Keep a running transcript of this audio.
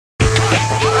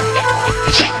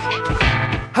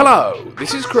Hello,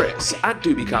 this is Chris at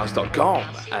Dubicars.com,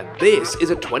 and this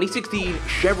is a 2016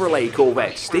 Chevrolet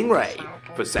Corvette Stingray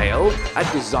for sale at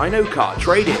Designo Car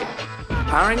Trading.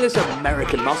 Powering this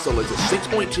American muscle is a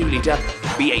 6.2-litre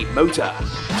V8 motor,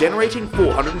 generating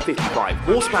 455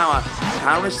 horsepower.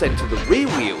 Power is sent to the rear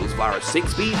wheels via a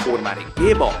 6-speed automatic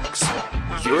gearbox.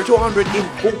 0 to 100 in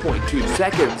 4.2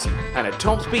 seconds and a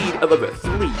top speed of over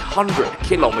 300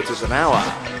 km an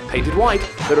hour. Painted white,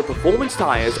 there are performance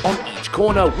tyres on each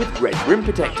corner with red rim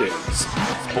protectors,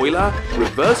 spoiler,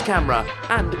 reverse camera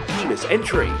and keyless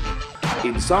entry.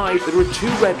 Inside there are 2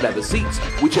 red leather seats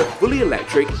which are fully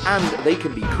electric and they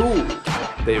can be cooled.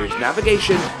 There is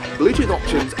navigation, Bluetooth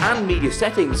options and media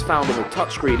settings found on the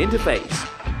touchscreen interface.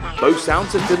 Bose sound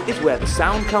system is where the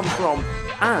sound comes from,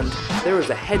 and there is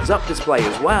a heads-up display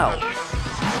as well.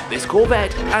 This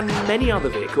Corvette and many other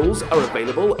vehicles are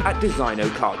available at Designo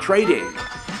Car Trading.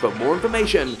 For more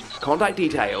information, contact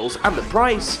details and the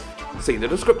price, see the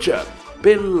description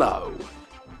below.